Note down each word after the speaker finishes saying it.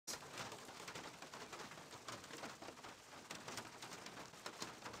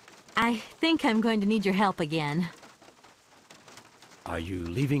I think I'm going to need your help again. Are you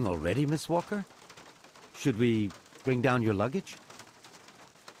leaving already, Miss Walker? Should we bring down your luggage?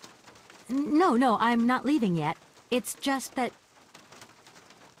 No, I'm not leaving yet. It's just that...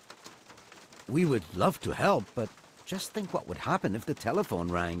 We would love to help, but just think what would happen if the telephone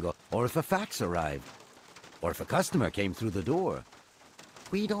rang, or if a fax arrived, or if a customer came through the door.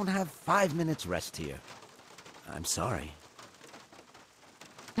 We don't have 5 minutes rest here. I'm sorry.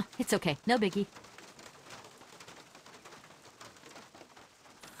 It's okay, no biggie.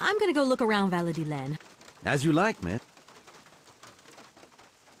 I'm gonna go look around Valladolid. As you like, miss.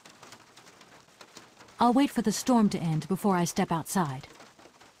 I'll wait for the storm to end before I step outside.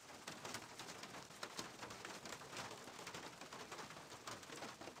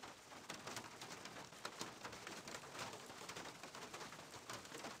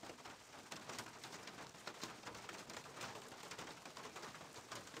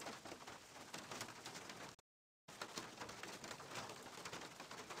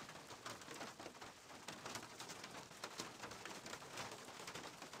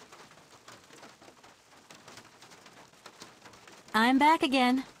 I'm back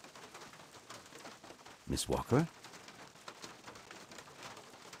again. Miss Walker?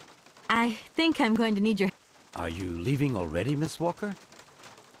 I think I'm going to need your... Are you leaving already, Miss Walker?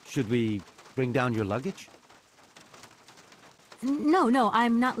 Should we bring down your luggage? No,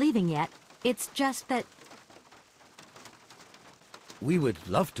 I'm not leaving yet. It's just that... We would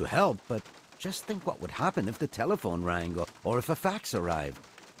love to help, but just think what would happen if the telephone rang, or if a fax arrived,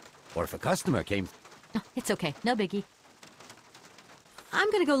 or if a customer came... It's okay, no biggie. I'm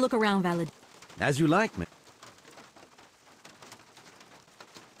gonna go look around Valladolid. As you like, miss.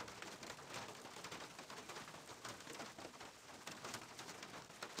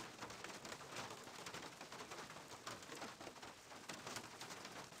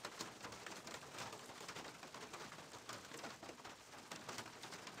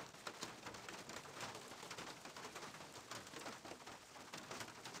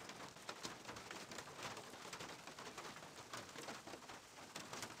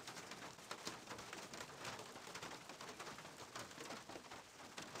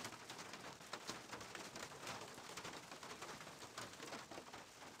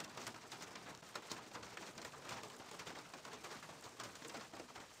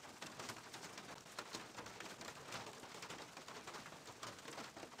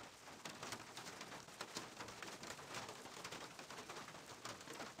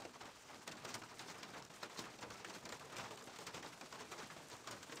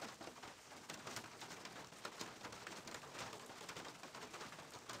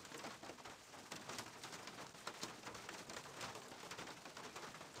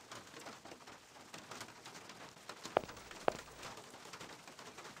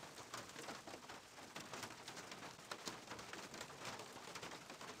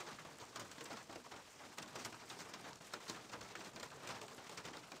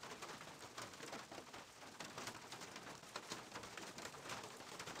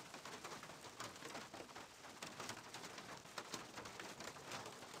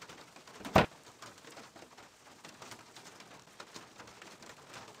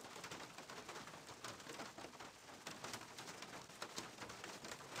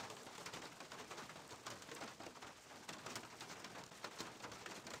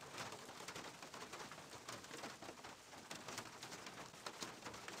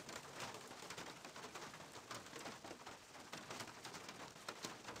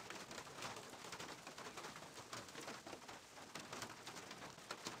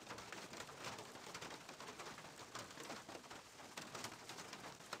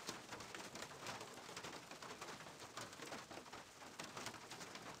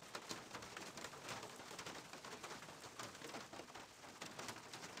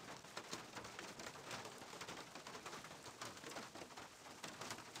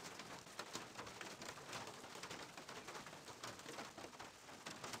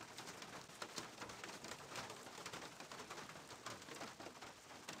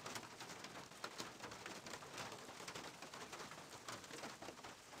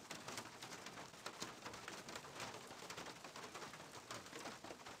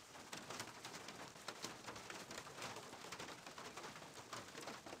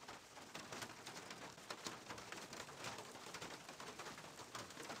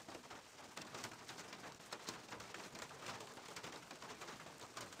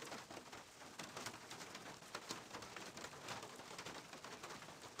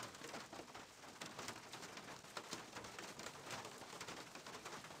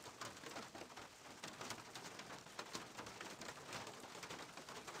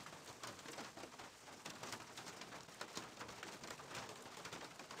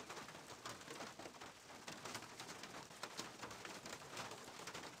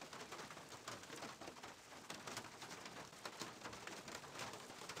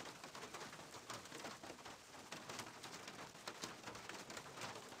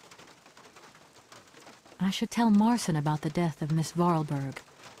 should tell Marson about the death of Miss Vorarlberg.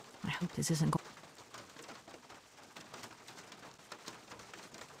 I hope this isn't going...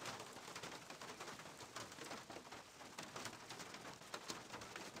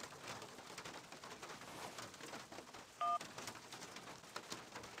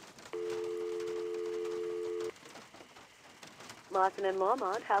 Marson and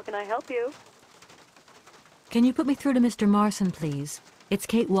Mormont, how can I help you? Can you put me through to Mr. Marson, please? It's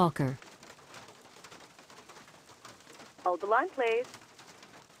Kate Walker. Hold the line, please.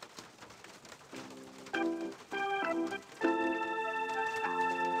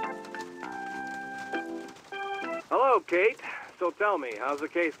 Hello, Kate. So tell me, how's the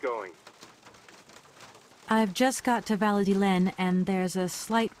case going? I've just got to Valladolid, and there's a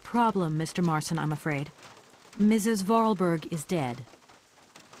slight problem, Mr. Marson, I'm afraid. Mrs. Vorarlberg is dead.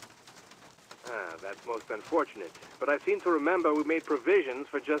 Ah, that's most unfortunate. But I seem to remember we made provisions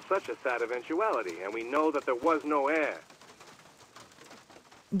for just such a sad eventuality, and we know that there was no heir.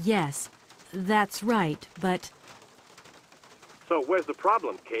 Yes, that's right, but... So where's the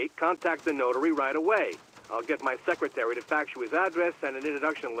problem, Kate? Contact the notary right away. I'll get my secretary to fax you his address and an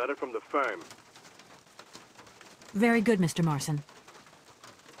introduction letter from the firm. Very good, Mr. Marson.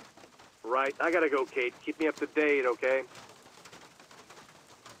 Right, I gotta go, Kate. Keep me up to date, okay?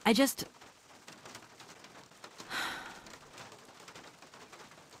 I just...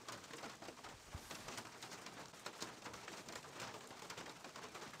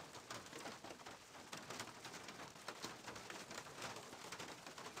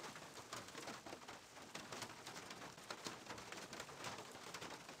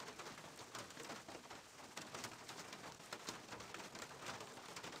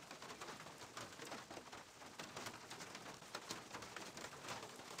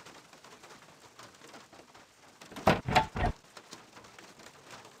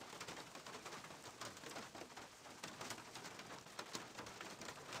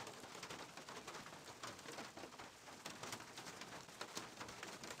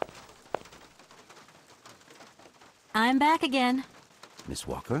 I'm back again. Miss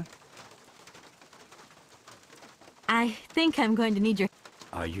Walker? I think I'm going to need your...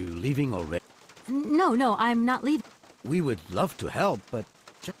 Are you leaving already? No, I'm not leaving. We would love to help, but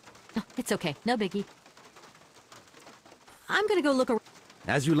No, it's okay. No biggie. I'm gonna go look around.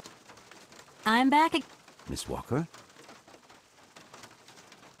 as you like. I'm back again. Miss Walker?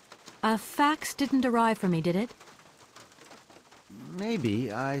 A fax didn't arrive for me, did it?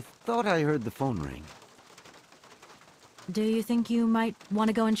 Maybe. I thought I heard the phone ring. Do you think you might want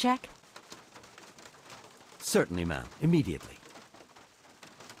to go and check? Certainly, ma'am. Immediately.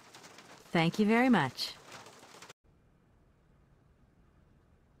 Thank you very much.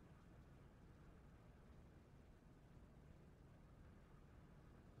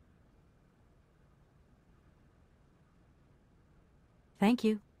 Thank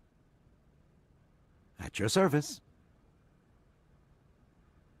you. At your service.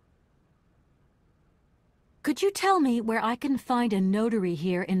 Could you tell me where I can find a notary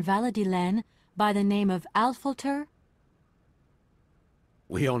here in Valladolid by the name of Alfolter?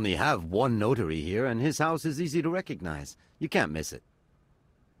 We only have one notary here, and his house is easy to recognize. You can't miss it.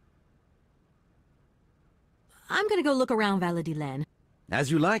 I'm gonna go look around Valladolid.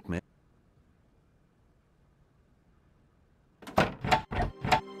 As you like, ma'am.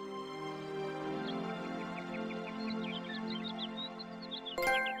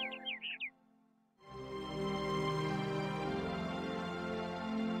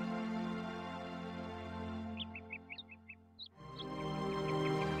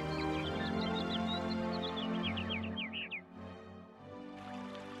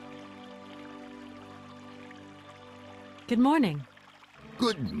 Good morning.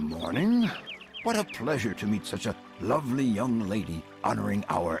 Good morning. What a pleasure to meet such a lovely young lady honoring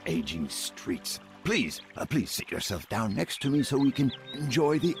our aging streets. Please sit yourself down next to me so we can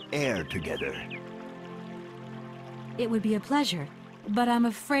enjoy the air together. It would be a pleasure, but I'm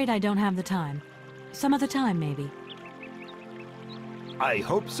afraid I don't have the time. Some other time, maybe. I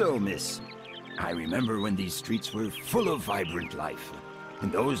hope so, miss. I remember when these streets were full of vibrant life. In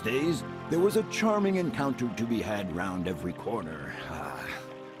those days, there was a charming encounter to be had round every corner.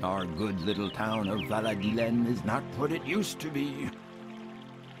 Our good little town of Valladolid is not what it used to be.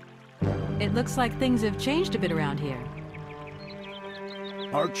 It looks like things have changed a bit around here.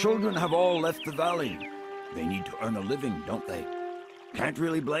 Our children have all left the valley. They need to earn a living, don't they? Can't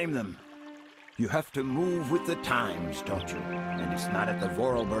really blame them. You have to move with the times, don't you? And it's not at the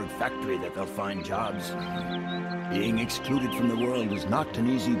Vorarlberg factory that they'll find jobs. Being excluded from the world is not an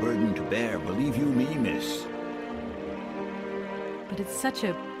easy burden to bear, believe you me, miss. But it's such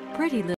a pretty little...